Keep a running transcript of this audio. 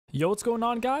Yo, what's going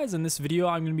on, guys? In this video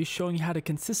I'm going to be showing you how to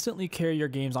consistently carry your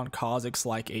games on Kha'Zix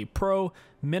like a pro,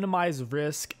 minimize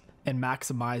risk, and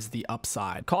maximize the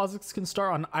upside. Kha'Zix can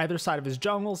start on either side of his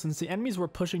jungle. Since the enemies were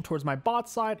pushing towards my bot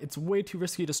side, it's way too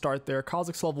risky to start there.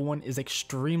 Kha'Zix level 1 is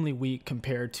extremely weak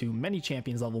compared to many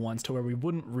champions level 1s, to where we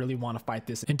wouldn't really want to fight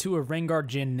this into a Rengar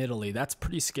Jhin Nidalee. That's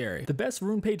pretty scary. The best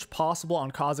rune page possible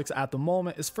on Kha'Zix at the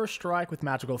moment is First Strike with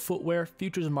Magical Footwear,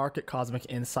 Futures Market, Cosmic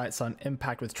Insight, Sun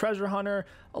Impact with Treasure Hunter,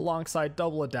 alongside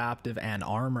Double Adaptive and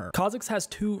Armor. Kha'Zix has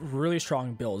two really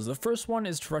strong builds. The first one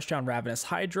is to rush down Ravenous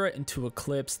Hydra into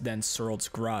Eclipse, then Serld's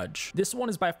Grudge. This one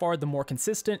is by far the more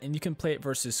consistent, and you can play it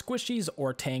versus squishies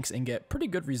or tanks and get pretty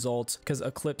good results because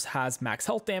Eclipse has max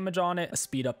health damage on it, a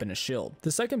speed up, and a shield.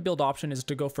 The second build option is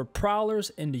to go for Prowlers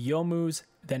into Youmu's,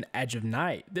 then Edge of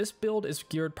Night. This build is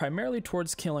geared primarily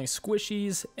towards killing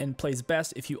squishies and plays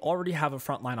best if you already have a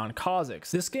frontline on Kha'Zix.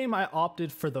 This game I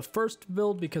opted for the first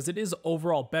build because it is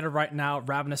overall better right now.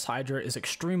 Ravenous Hydra is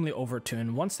extremely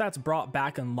overtuned. Once that's brought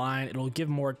back in line, it'll give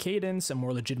more cadence and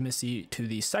more legitimacy to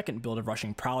the second build of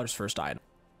rushing Prowler's first item.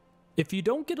 If you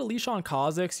don't get a leash on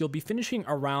Kha'Zix, you'll be finishing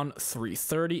around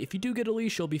 330. If you do get a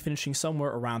leash, you'll be finishing somewhere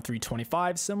around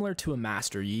 325, similar to a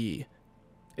Master Yi.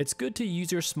 It's good to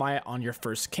use your smite on your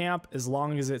first camp as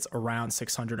long as it's around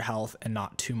 600 health and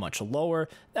not too much lower.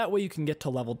 That way you can get to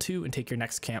level 2 and take your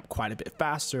next camp quite a bit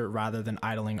faster rather than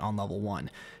idling on level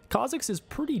 1. Kha'Zix is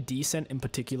pretty decent in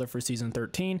particular for season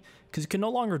 13 because you can no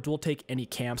longer dual take any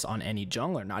camps on any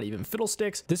jungler, not even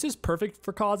Fiddlesticks. This is perfect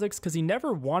for Kha'Zix because he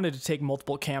never wanted to take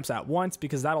multiple camps at once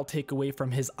because that'll take away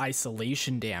from his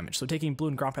isolation damage. So taking blue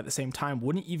and Gromp at the same time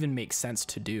wouldn't even make sense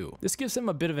to do. This gives him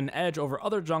a bit of an edge over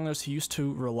other junglers who used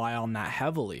to rely on that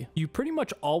heavily. You pretty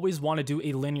much always want to do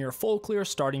a linear full clear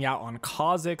starting out on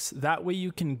Kha'Zix. That way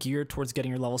you can gear towards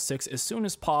getting your level 6 as soon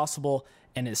as possible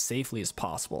and as safely as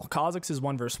possible. Kha'Zix's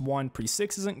 1 vs 1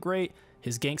 pre-6 isn't great,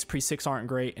 his ganks pre-6 aren't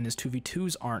great, and his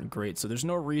 2v2s aren't great, so there's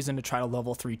no reason to try to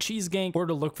level 3 cheese gank or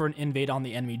to look for an invade on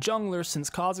the enemy jungler since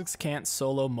Kha'Zix can't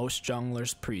solo most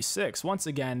junglers pre-6. Once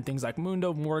again, things like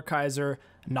Mundo, Mordekaiser,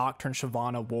 Nocturne,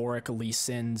 Shyvana, Warwick, Lee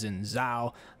Sins, and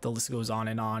Zhao, the list goes on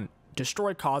and on,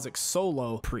 destroy Kha'Zix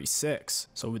solo pre-6.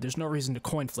 So there's no reason to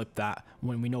coin flip that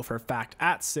when we know for a fact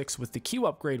at 6 with the Q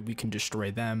upgrade we can destroy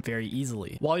them very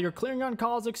easily. While you're clearing on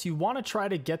Kha'Zix, you want to try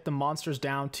to get the monsters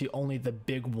down to only the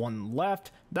big one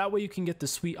left. That way you can get the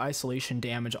sweet isolation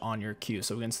damage on your Q.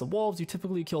 So against the wolves, you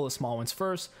typically kill the small ones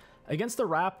first. Against the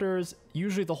raptors,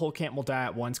 usually the whole camp will die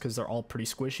at once because they're all pretty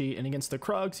squishy. And against the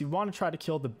Krugs, you want to try to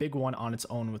kill the big one on its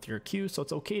own with your Q. So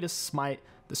it's okay to smite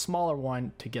the smaller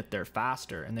one to get there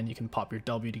faster. And then you can pop your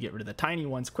W to get rid of the tiny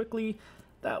ones quickly.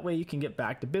 That way you can get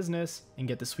back to business and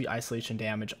get the sweet isolation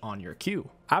damage on your Q.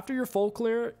 After your full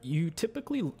clear, you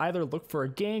typically either look for a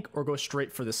gank or go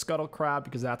straight for the Scuttle Crab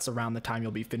because that's around the time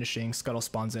you'll be finishing. Scuttle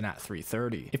spawns in at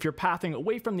 330. If you're pathing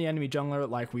away from the enemy jungler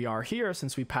like we are here,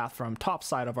 since we path from top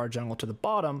side of our jungle to the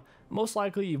bottom, most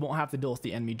likely you won't have to deal with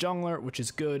the enemy jungler, which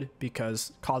is good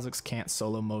because Kha'Zix can't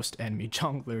solo most enemy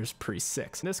junglers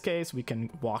pre-6. In this case, we can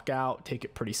walk out, take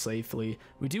it pretty safely.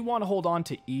 We do want to hold on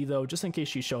to E though, just in case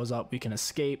she shows up, we can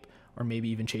escape or maybe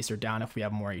even chase her down if we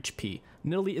have more HP.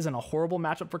 Nidalee isn't a horrible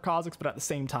matchup for Kha'Zix, but at the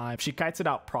same time, if she kites it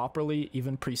out properly,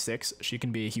 even pre-6, she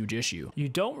can be a huge issue. You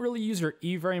don't really use your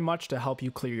E very much to help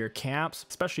you clear your camps,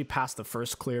 especially past the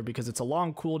first clear because it's a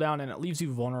long cooldown and it leaves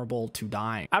you vulnerable to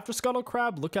dying. After Scuttle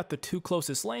Crab, look at the 2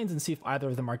 closest lanes and see if either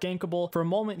of them are gankable. For a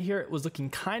moment here, it was looking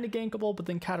kind of gankable, but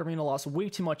then Katarina lost way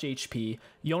too much HP.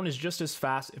 Yone is just as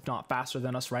fast, if not faster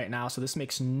than us right now, so this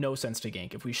makes no sense to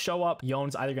gank. If we show up,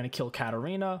 Yone's either going to kill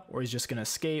Katarina or he's just going to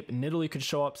escape. Nidalee could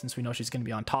show up since we know she's going to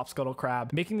be on top Scuttle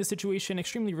Crab, making the situation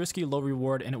extremely risky, low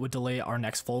reward, and it would delay our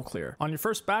next full clear. On your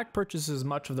first back, purchase as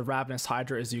much of the Ravenous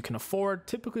Hydra as you can afford,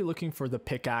 typically looking for the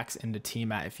pickaxe into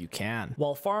Teamat if you can.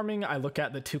 While farming, I look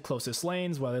at the 2 closest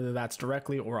lanes, whether that's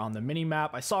directly or on the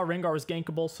mini-map. I saw Rengar was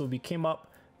gankable, so we came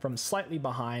up from slightly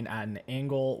behind at an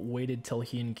angle, waited till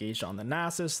he engaged on the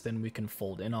Nasus, then we can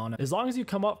fold in on it. As long as you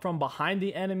come up from behind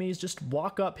the enemies, just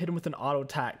walk up, hit him with an auto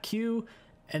attack Q,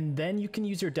 and then you can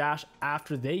use your dash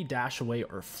after they dash away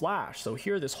or flash. So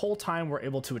here, this whole time we're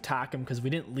able to attack him because we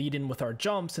didn't lead in with our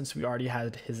jump since we already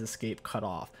had his escape cut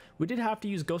off. We did have to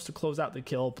use Ghost to close out the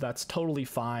kill, but that's totally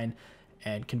fine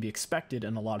and can be expected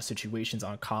in a lot of situations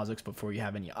on Kha'Zix before you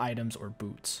have any items or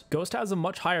boots. Ghost has a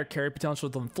much higher carry potential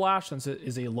than Flash since it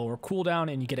is a lower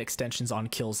cooldown and you get extensions on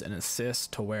kills and assists,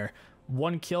 to where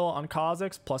 1 kill on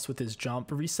Kha'Zix plus with his jump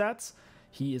resets,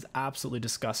 he is absolutely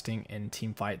disgusting in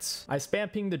team fights. I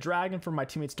spam pinged the dragon for my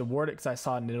teammates to ward it because I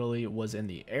saw Nidalee was in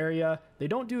the area. They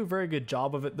don't do a very good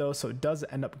job of it though, so it does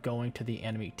end up going to the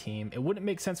enemy team. It wouldn't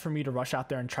make sense for me to rush out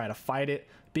there and try to fight it,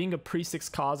 being a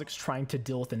pre-6 Kha'Zix trying to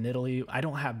deal with an Italy, I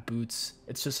don't have boots.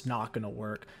 It's just not going to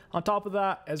work. On top of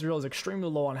that, Ezreal is extremely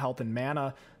low on health and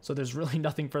mana, so there's really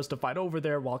nothing for us to fight over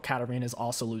there, while Katarina is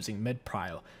also losing mid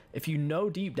prio. If you know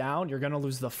deep down you're going to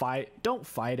lose the fight, don't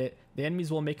fight it. The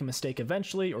enemies will make a mistake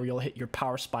eventually, or you'll hit your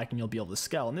power spike and you'll be able to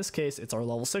scale. In this case, it's our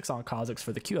level 6 on Kha'Zix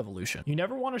for the Q evolution. You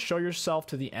never want to show yourself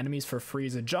to the enemies for free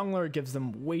as a jungler. It gives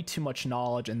them way too much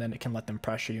knowledge, and then it can let them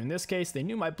pressure you. In this case, they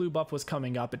knew my blue buff was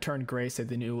coming up. It turned gray, said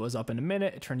they knew it was up in a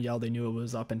minute. It turned yellow, they knew it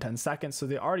was up in 10 seconds. So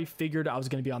they already figured I was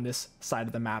going to be on this side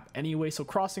of the map anyway. So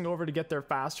crossing over to get there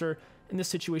faster in this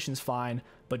situation is fine,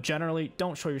 but generally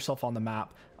don't show yourself on the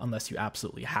map unless you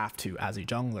absolutely have to as a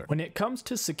jungler. When it comes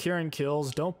to securing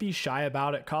kills, don't be shy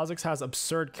about it. Kha'Zix has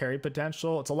absurd carry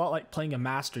potential. It's a lot like playing a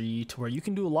Master Yi, to where you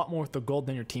can do a lot more with the gold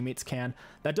than your teammates can.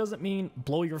 That doesn't mean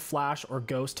blow your flash or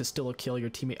ghost to steal a kill your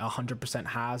teammate 100%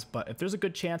 has, but if there's a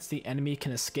good chance the enemy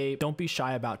can escape, don't be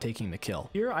shy about taking the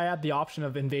kill. Here I had the option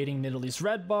of invading Nidalee's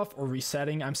red buff or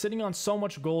resetting. I'm sitting on so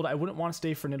much gold, I wouldn't want to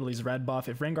stay for Nidalee's red buff.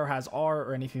 If Rengar has R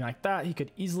or anything like that, he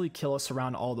could easily kill us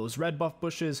around all those red buff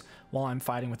bushes while I'm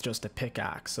fighting with just a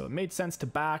pickaxe. So it made sense to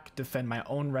back, defend my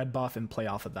own red buff, and play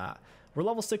off of that. We're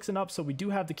level 6 and up, so we do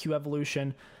have the Q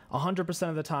evolution. 100%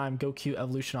 of the time, go Q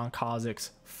evolution on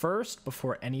Kha'Zix first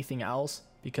before anything else,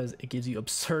 because it gives you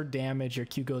absurd damage. Your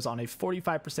Q goes on a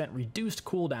 45% reduced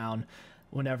cooldown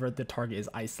whenever the target is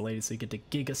isolated, so you get to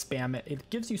giga spam it. It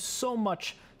gives you so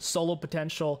much solo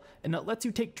potential, and it lets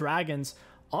you take dragons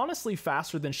honestly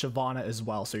faster than Shyvana as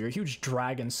well. So you're a huge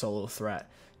dragon solo threat,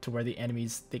 to where the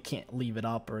enemies, they can't leave it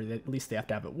up, or at least they have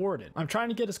to have it warded. I'm trying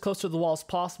to get as close to the wall as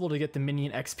possible to get the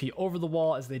minion XP over the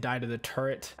wall as they die to the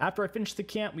turret. After I finish the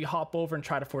camp, we hop over and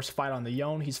try to force fight on the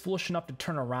Yone. He's foolish enough to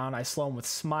turn around. I slow him with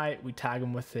smite, we tag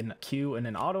him with an Q and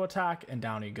an auto attack, and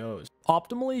down he goes.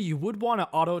 Optimally, you would want to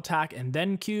auto attack and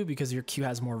then Q, because your Q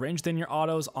has more range than your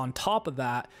autos. On top of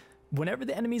that, whenever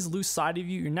the enemies lose sight of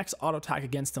you, your next auto attack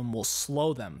against them will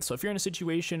slow them. So if you're in a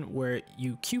situation where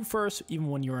you Q first, even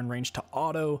when you're in range to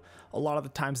auto, a lot of the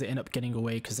times they end up getting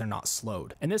away because they're not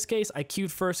slowed. In this case, I Q'd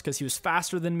first because he was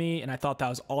faster than me, and I thought that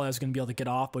was all I was going to be able to get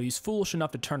off, but he's foolish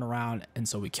enough to turn around, and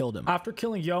so we killed him. After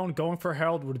killing Yone, going for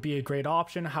Herald would be a great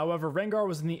option. However, Rengar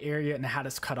was in the area and had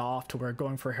us cut off, to where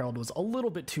going for Herald was a little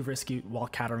bit too risky while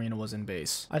Katarina was in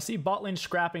base. I see bot lane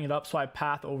scrapping it up, so I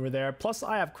path over there. Plus,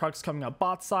 I have Crux coming up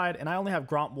bot side, and I only have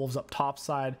Gromp Wolves up top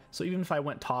side, so even if I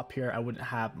went top here, I wouldn't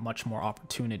have much more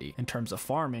opportunity in terms of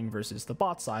farming versus the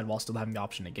bot side while still having the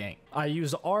option to gank. I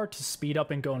use R to speed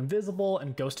up and go invisible,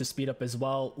 and Ghost to speed up as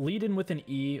well. Lead in with an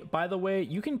E. By the way,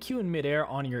 you can Q in midair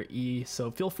on your E,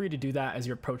 so feel free to do that as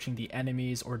you're approaching the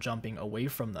enemies or jumping away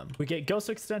from them. We get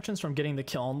Ghost extensions from getting the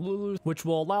kill on Lulu, which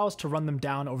will allow us to run them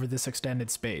down over this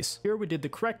extended space. Here we did the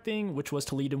correct thing, which was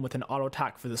to lead in with an auto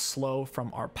attack for the slow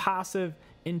from our passive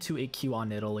into a Q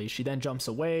on Italy. She then jumps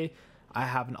away. I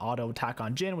have an auto attack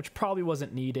on Jhin, which probably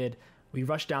wasn't needed. We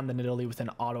rush down the Nidalee with an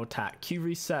auto attack Q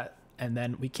reset, and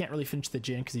then we can't really finish the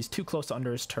Jhin because he's too close to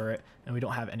under his turret, and we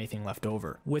don't have anything left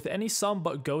over. With any sum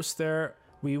but Ghost there,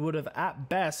 we would have at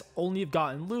best only have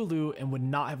gotten Lulu and would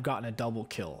not have gotten a double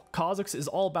kill. Kha'Zix is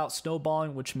all about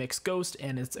snowballing, which makes Ghost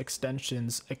and its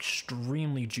extensions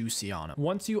extremely juicy on him.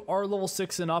 Once you are level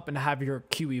 6 and up and have your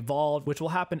Q evolved, which will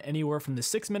happen anywhere from the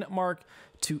 6-minute mark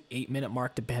to 8-minute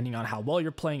mark depending on how well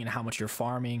you're playing and how much you're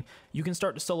farming, you can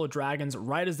start to solo dragons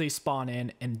right as they spawn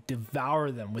in and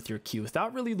devour them with your Q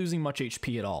without really losing much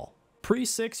HP at all.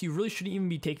 Pre-6, you really shouldn't even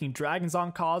be taking dragons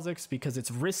on Kha'Zix because it's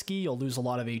risky, you'll lose a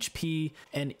lot of HP,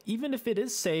 and even if it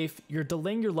is safe, you're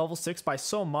delaying your level 6 by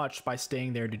so much by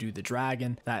staying there to do the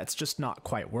dragon that it's just not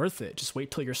quite worth it. Just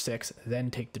wait till you're 6, then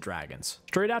take the dragons.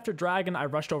 Straight after dragon, I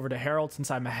rushed over to Herald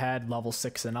since I'm ahead, level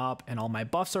 6 and up, and all my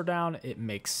buffs are down. It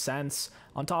makes sense.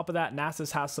 On top of that,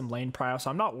 Nasus has some lane prio, so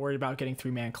I'm not worried about getting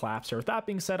 3-man collapse here. With that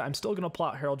being said, I'm still going to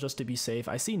plot Herald just to be safe.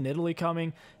 I see Nidalee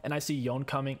coming, and I see Yone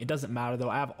coming. It doesn't matter though.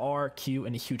 I have R, Q,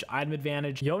 and a huge item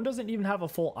advantage. Yone doesn't even have a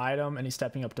full item, and he's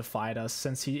stepping up to fight us.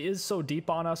 Since he is so deep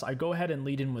on us, I go ahead and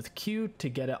lead in with Q to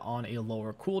get it on a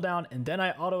lower cooldown, and then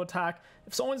I auto attack.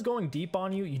 If someone's going deep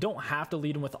on you, you don't have to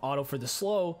lead in with auto for the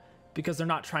slow, because they're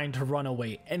not trying to run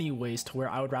away anyways, to where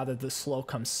I would rather the slow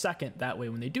come second. That way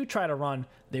when they do try to run,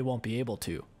 they won't be able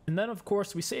to. And then of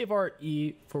course we save our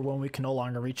E for when we can no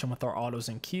longer reach him with our autos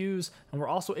and Qs, and we're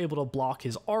also able to block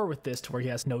his R with this to where he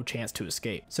has no chance to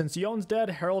escape. Since Yone's dead,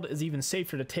 Herald is even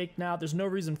safer to take now. There's no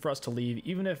reason for us to leave.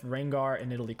 Even if Rengar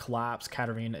and Nidalee collapse,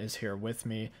 Katarina is here with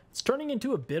me. It's turning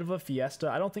into a bit of a fiesta.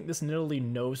 I don't think this Nidalee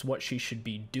knows what she should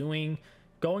be doing.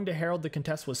 Going to Herald the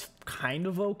contest was kind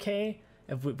of okay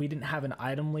if we didn't have an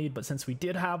item lead, but since we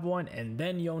did have one and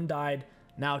then Yone died,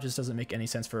 now it just doesn't make any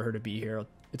sense for her to be here.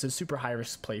 It's a super high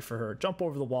risk play for her. Jump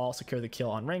over the wall, secure the kill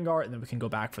on Rengar, and then we can go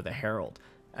back for the Herald.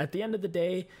 At the end of the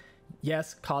day,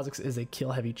 yes, Kha'Zix is a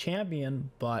kill heavy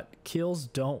champion, but kills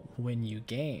don't win you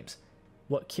games.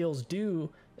 What kills do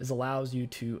is allows you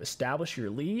to establish your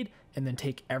lead and then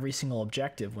take every single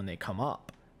objective when they come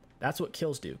up. That's what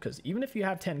kills do, because even if you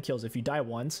have 10 kills, if you die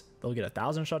once, they'll get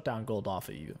 1,000 shutdown gold off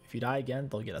of you. If you die again,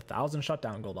 they'll get 1,000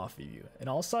 shutdown gold off of you. And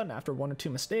all of a sudden, after 1 or 2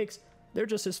 mistakes, they're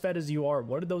just as fed as you are.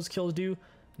 What did those kills do?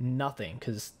 Nothing,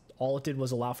 because all it did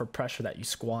was allow for pressure that you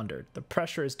squandered. The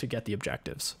pressure is to get the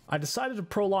objectives. I decided to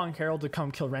prolong Herald to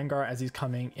come kill Rengar as he's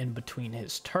coming in between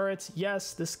his turrets.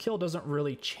 Yes, this kill doesn't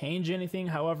really change anything.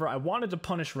 However, I wanted to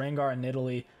punish Rengar in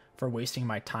Italy for wasting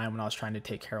my time when I was trying to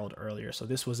take Herald earlier. So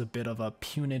this was a bit of a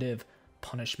punitive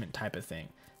punishment type of thing.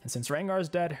 And since Rengar's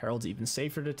dead, Herald's even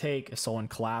safer to take. If someone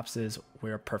collapses,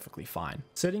 we're perfectly fine.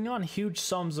 Sitting on huge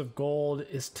sums of gold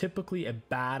is typically a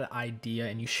bad idea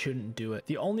and you shouldn't do it.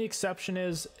 The only exception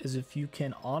is if you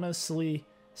can honestly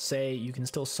say you can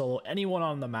still solo anyone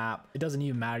on the map. It doesn't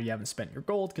even matter you haven't spent your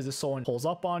gold, because if someone pulls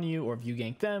up on you or if you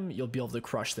gank them, you'll be able to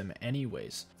crush them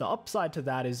anyways. The upside to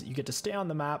that is you get to stay on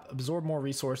the map, absorb more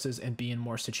resources, and be in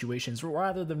more situations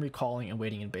rather than recalling and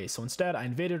waiting in base. So instead, I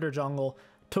invaded her jungle,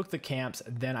 took the camps,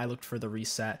 then I looked for the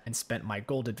reset and spent my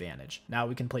gold advantage. Now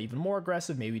we can play even more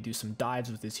aggressive, maybe do some dives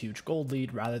with this huge gold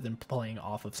lead rather than playing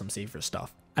off of some safer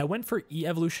stuff. I went for E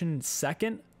evolution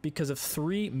second because of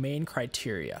 3 main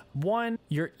criteria. 1,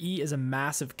 your E is a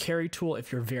massive carry tool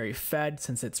if you're very fed,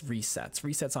 since it's resets.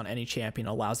 Resets on any champion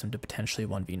allows them to potentially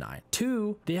 1v9.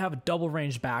 2, they have a double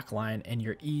range backline and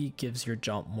your E gives your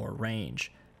jump more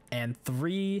range. And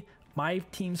 3, my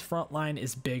team's front line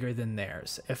is bigger than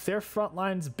theirs. If their front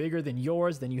line's bigger than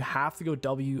yours, then you have to go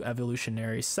W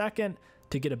evolutionary second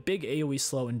to get a big AoE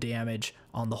slow and damage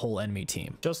on the whole enemy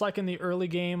team. Just like in the early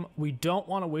game, we don't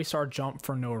want to waste our jump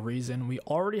for no reason. We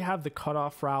already have the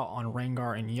cutoff route on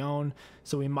Rengar and Yone,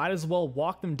 so we might as well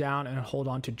walk them down and hold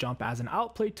on to jump as an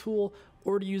outplay tool,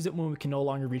 or to use it when we can no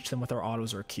longer reach them with our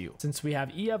autos or Q. Since we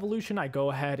have E evolution, I go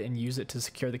ahead and use it to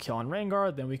secure the kill on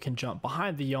Rengar, then we can jump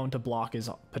behind the Yone to block his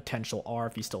potential R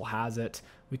if he still has it.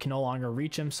 We can no longer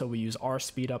reach him, so we use R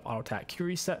speed up, auto attack, Q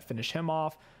reset, finish him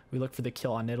off. We look for the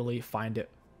kill on Italy, find it.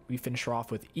 We finish her off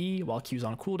with E while Q's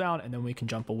on cooldown, and then we can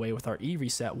jump away with our E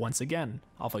reset once again,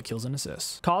 alpha kills and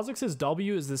assists. Kha'Zix's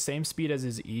W is the same speed as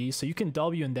his E, so you can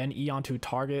W and then E onto a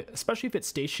target, especially if it's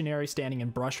stationary, standing in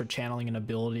brush, or channeling an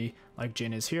ability like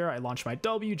Jhin is here. I launch my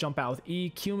W, jump out with E,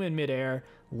 Q him in midair,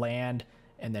 land,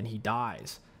 and then he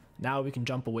dies. Now we can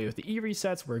jump away with the E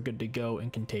resets, we're good to go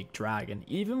and can take Dragon.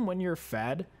 Even when you're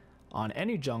fed on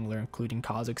any jungler, including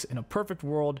Kha'Zix, in a perfect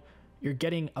world, you're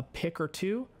getting a pick or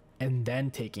 2, and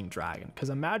then taking Dragon. Because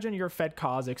imagine you're fed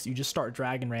Kha'Zix, you just start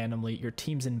Dragon randomly, your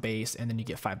team's in base, and then you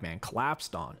get 5-man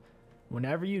collapsed on.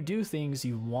 Whenever you do things,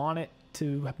 you want it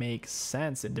to make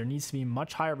sense, and there needs to be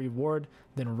much higher reward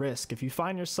than risk. If you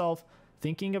find yourself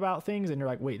thinking about things and you're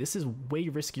like, wait, this is way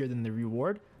riskier than the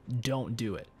reward, don't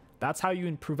do it. That's how you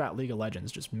improve at League of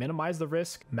Legends. Just minimize the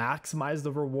risk, maximize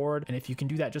the reward, and if you can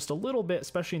do that just a little bit,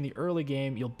 especially in the early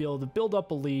game, you'll be able to build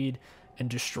up a lead and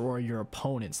destroy your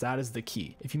opponents. That is the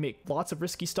key. If you make lots of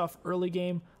risky stuff early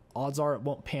game, odds are it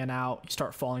won't pan out, you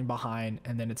start falling behind,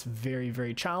 and then it's very,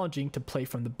 very challenging to play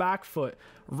from the back foot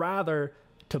rather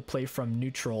to play from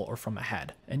neutral or from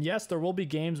ahead. And yes, there will be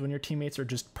games when your teammates are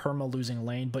just perma losing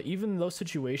lane, but even in those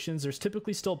situations, there's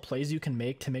typically still plays you can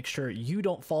make to make sure you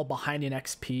don't fall behind in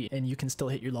XP and you can still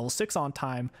hit your level 6 on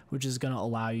time, which is going to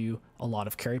allow you a lot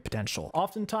of carry potential.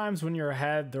 Oftentimes when you're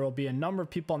ahead, there will be a number of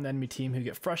people on the enemy team who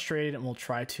get frustrated and will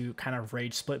try to kind of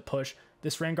rage split push.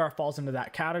 This Rengar falls into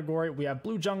that category. We have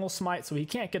blue jungle smite, so he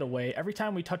can't get away. Every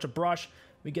time we touch a brush,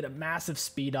 we get a massive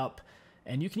speed up.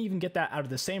 And you can even get that out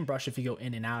of the same brush if you go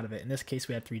in and out of it. In this case,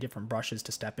 we had 3 different brushes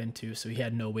to step into, so he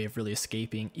had no way of really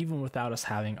escaping, even without us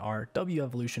having our W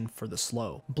evolution for the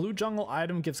slow. Blue jungle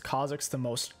item gives Kha'Zix the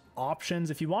most options.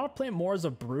 If you want to play more as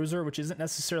a bruiser, which isn't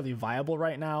necessarily viable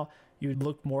right now, you'd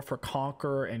look more for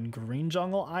Conqueror and green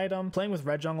jungle item. Playing with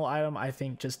red jungle item, I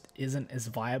think, just isn't as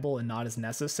viable and not as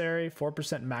necessary.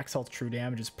 4% max health true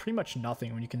damage is pretty much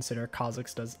nothing when you consider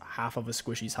Kha'Zix does half of a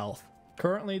squishy's health.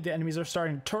 Currently, the enemies are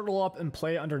starting to turtle up and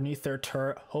play underneath their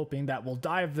turret, hoping that we'll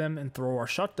dive them and throw our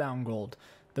shutdown gold.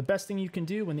 The best thing you can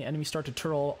do when the enemies start to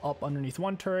turtle up underneath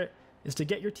one turret is to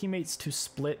get your teammates to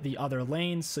split the other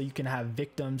lanes so you can have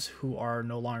victims who are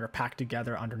no longer packed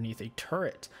together underneath a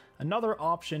turret. Another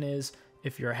option is,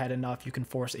 if you're ahead enough, you can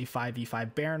force a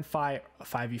 5v5 Baron fight, a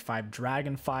 5v5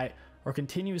 Dragon fight, or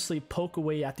continuously poke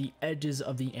away at the edges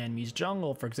of the enemy's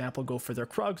jungle. For example, go for their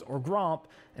Krugs or Gromp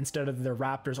instead of their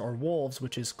Raptors or Wolves,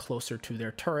 which is closer to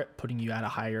their turret, putting you at a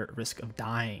higher risk of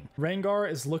dying. Rengar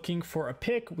is looking for a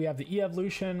pick. We have the E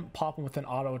evolution, pop him with an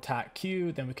auto attack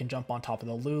Q, then we can jump on top of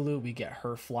the Lulu, we get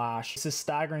her flash. This is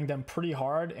staggering them pretty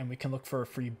hard, and we can look for a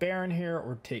free Baron here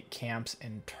or take camps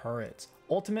and turrets.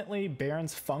 Ultimately,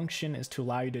 Baron's function is to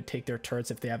allow you to take their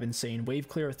turrets if they have insane wave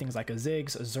clear, things like a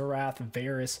Ziggs, a Zerath,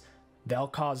 Varus,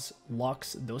 Vel'Koz,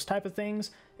 Lux, those type of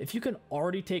things. If you can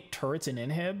already take turrets and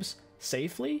inhibs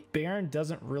safely, Baron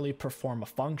doesn't really perform a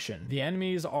function. The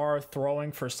enemies are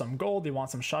throwing for some gold, they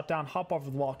want some shutdown, hop over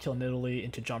the wall, kill Nidalee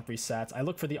into jump resets. I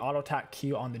look for the auto attack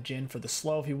Q on the Jhin for the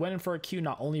slow. If he went in for a Q,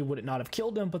 not only would it not have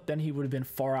killed him, but then he would have been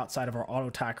far outside of our auto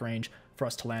attack range for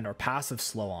us to land our passive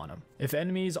slow on him. If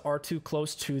enemies are too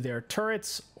close to their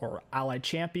turrets or allied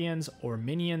champions or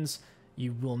minions,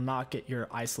 you will not get your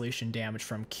isolation damage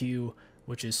from Q,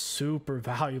 which is super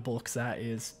valuable because that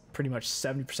is pretty much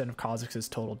 70% of Kha'Zix's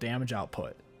total damage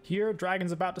output. Here,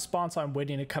 Dragon's about to spawn, so I'm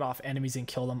waiting to cut off enemies and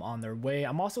kill them on their way.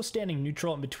 I'm also standing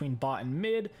neutral in between bot and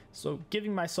mid, so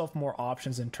giving myself more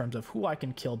options in terms of who I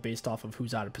can kill based off of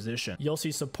who's out of position. You'll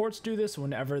see supports do this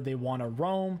whenever they want to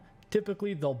roam.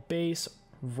 Typically, they'll base,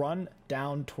 run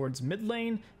down towards mid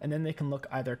lane, and then they can look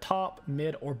either top,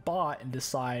 mid, or bot and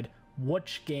decide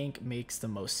which gank makes the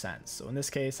most sense. So in this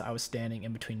case, I was standing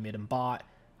in between mid and bot.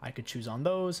 I could choose on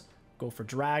those, go for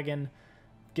Dragon,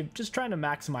 just trying to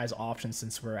maximize options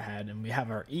since we're ahead, and we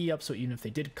have our E up, so even if they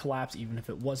did collapse, even if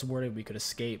it was worded, we could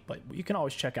escape. But you can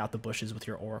always check out the bushes with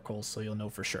your oracles, so you'll know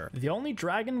for sure. The only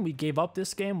dragon we gave up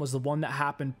this game was the one that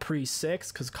happened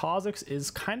pre-6, because Kha'Zix is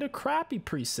kind of crappy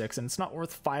pre-6, and it's not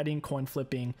worth fighting, coin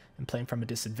flipping, and playing from a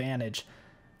disadvantage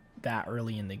that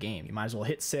early in the game. You might as well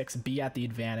hit 6, be at the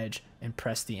advantage, and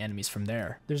press the enemies from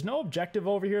there. There's no objective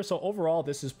over here, so overall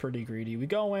this is pretty greedy. We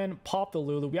go in, pop the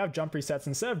Lulu, we have jump resets.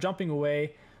 Instead of jumping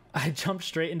away, I jump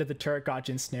straight into the turret, got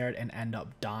ensnared, and end up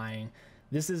dying.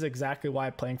 This is exactly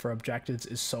why playing for objectives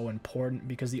is so important,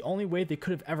 because the only way they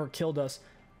could have ever killed us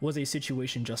was a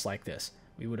situation just like this.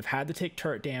 We would have had to take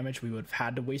turret damage, we would have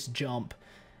had to waste jump,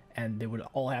 and they would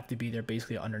all have to be there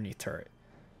basically underneath turret.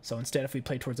 So instead, if we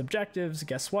play towards objectives,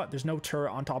 guess what? There's no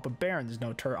turret on top of Baron, there's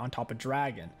no turret on top of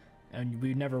Dragon, and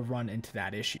we never run into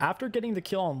that issue. After getting the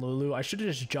kill on Lulu, I should have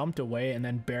just jumped away, and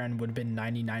then Baron would have been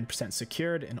 99%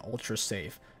 secured and ultra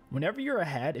safe. Whenever you're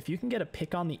ahead, if you can get a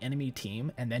pick on the enemy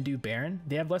team and then do Baron,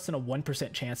 they have less than a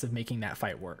 1% chance of making that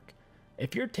fight work.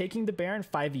 If you're taking the Baron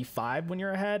 5v5 when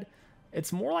you're ahead,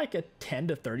 it's more like a 10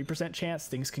 to 30% chance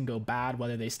things can go bad,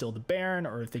 whether they steal the Baron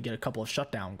or if they get a couple of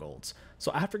shutdown golds.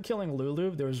 So after killing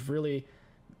Lulu, there was really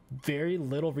very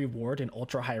little reward and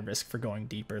ultra high risk for going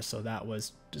deeper. So that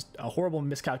was just a horrible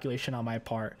miscalculation on my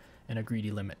part and a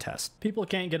greedy limit test. People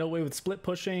can't get away with split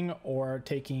pushing or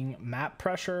taking map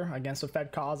pressure against a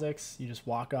fed Kha'Zix. You just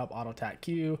walk up, auto attack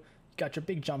Q, you got your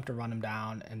big jump to run them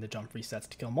down, and the jump resets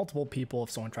to kill multiple people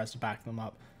if someone tries to back them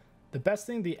up. The best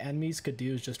thing the enemies could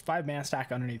do is just 5-man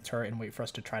stack underneath turret and wait for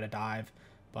us to try to dive,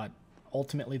 but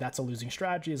ultimately that's a losing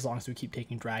strategy as long as we keep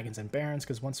taking dragons and barons,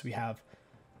 because once we have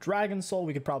Dragon Soul,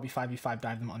 we could probably 5v5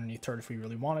 dive them underneath turret if we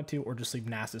really wanted to, or just leave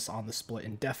Nasus on the split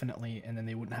indefinitely, and then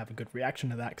they wouldn't have a good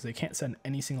reaction to that because they can't send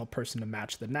any single person to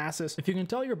match the Nasus. If you can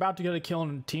tell you're about to get a kill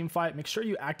in a team fight, make sure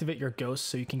you activate your ghosts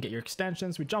so you can get your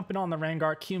extensions. We jump in on the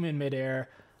Rengar, Q him in midair,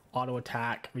 auto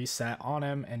attack, reset on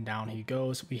him, and down he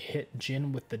goes. We hit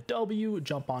Jhin with the W,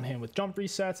 jump on him with jump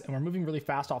resets, and we're moving really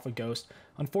fast off a Ghost.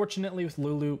 Unfortunately, with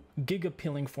Lulu giga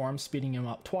peeling for him, speeding him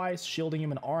up twice, shielding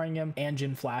him and R'ing him, and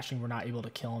Jhin flashing, we're not able to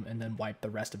kill him and then wipe the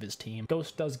rest of his team.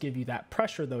 Ghost does give you that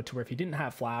pressure though, to where if he didn't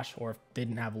have flash or if they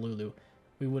didn't have Lulu,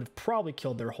 we would have probably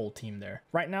killed their whole team there.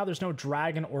 Right now, there's no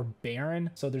Dragon or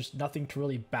Baron, so there's nothing to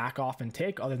really back off and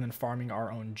take other than farming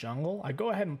our own jungle. I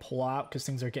go ahead and pull out because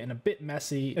things are getting a bit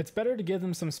messy. It's better to give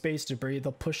them some space to breathe.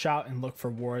 They'll push out and look for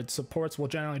wards. Supports will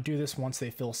generally do this once they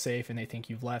feel safe and they think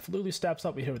you've left. Lulu steps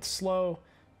up, we hit with slow,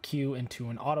 Q into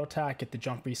an auto attack, get the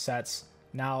jump resets.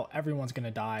 Now everyone's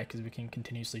gonna die because we can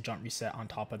continuously jump reset on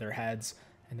top of their heads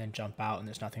and then jump out, and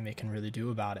there's nothing they can really do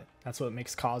about it. That's what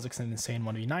makes Kha'Zix an insane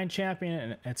 1v9 champion,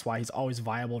 and it's why he's always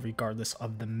viable regardless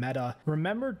of the meta.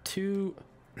 Remember to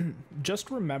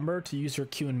use your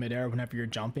Q in midair whenever you're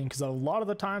jumping, because a lot of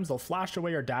the times they'll flash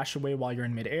away or dash away while you're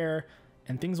in midair,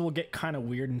 and things will get kind of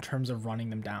weird in terms of running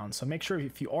them down. So make sure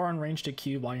if you are on range to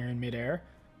Q while you're in midair,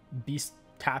 be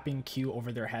tapping Q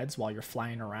over their heads while you're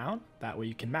flying around. That way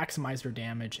you can maximize their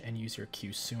damage and use your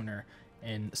Q sooner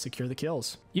and secure the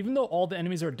kills. Even though all the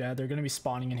enemies are dead, they're going to be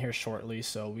spawning in here shortly,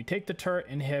 so we take the turret,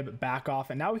 inhib, back off,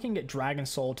 and now we can get Dragon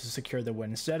Soul to secure the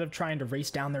win instead of trying to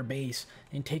race down their base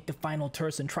and take the final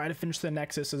turrets and try to finish the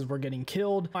Nexus as we're getting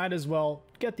killed. Might as well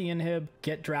get the inhib,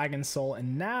 get Dragon Soul,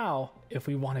 and now if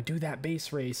we want to do that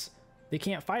base race, they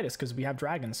can't fight us because we have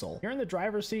Dragon Soul. You're in the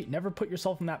driver's seat. Never put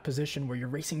yourself in that position where you're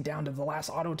racing down to the last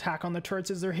auto attack on the turrets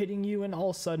as they're hitting you and all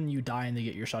of a sudden you die and they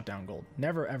get your shutdown gold.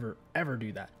 Never, ever, ever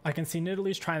do that. I can see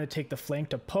Nidalee trying to take the flank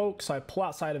to poke, so I pull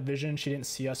outside of vision. She didn't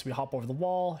see us. We hop over the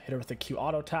wall, hit her with a Q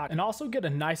auto attack, and also get a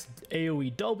nice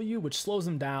AoE W, which slows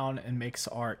them down and makes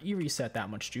our E reset that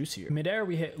much juicier. Midair,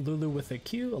 we hit Lulu with a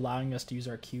Q, allowing us to use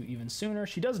our Q even sooner.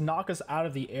 She does knock us out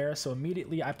of the air, so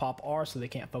immediately I pop R so they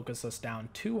can't focus us down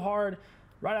too hard.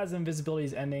 Right as invisibility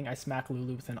is ending, I smack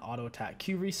Lulu with an auto attack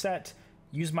Q reset,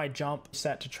 use my jump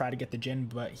set to try to get the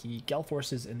Jhin, but he gale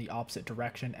forces in the opposite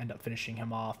direction, end up finishing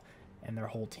him off, and their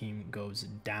whole team goes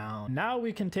down. Now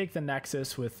we can take the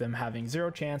Nexus with them having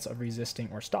zero chance of resisting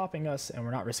or stopping us, and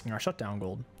we're not risking our shutdown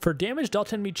gold. For damage dealt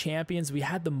to enemy champions, we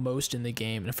had the most in the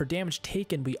game, and for damage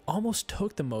taken, we almost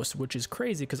took the most, which is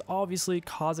crazy because obviously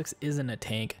Kha'Zix isn't a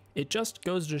tank. It just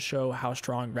goes to show how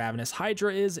strong Ravenous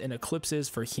Hydra is and Eclipse is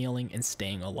for healing and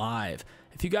staying alive.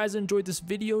 If you guys enjoyed this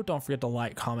video, don't forget to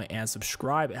like, comment, and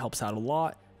subscribe. It helps out a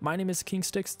lot. My name is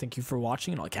Kha'Zix. Thank you for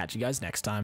watching, and I'll catch you guys next time.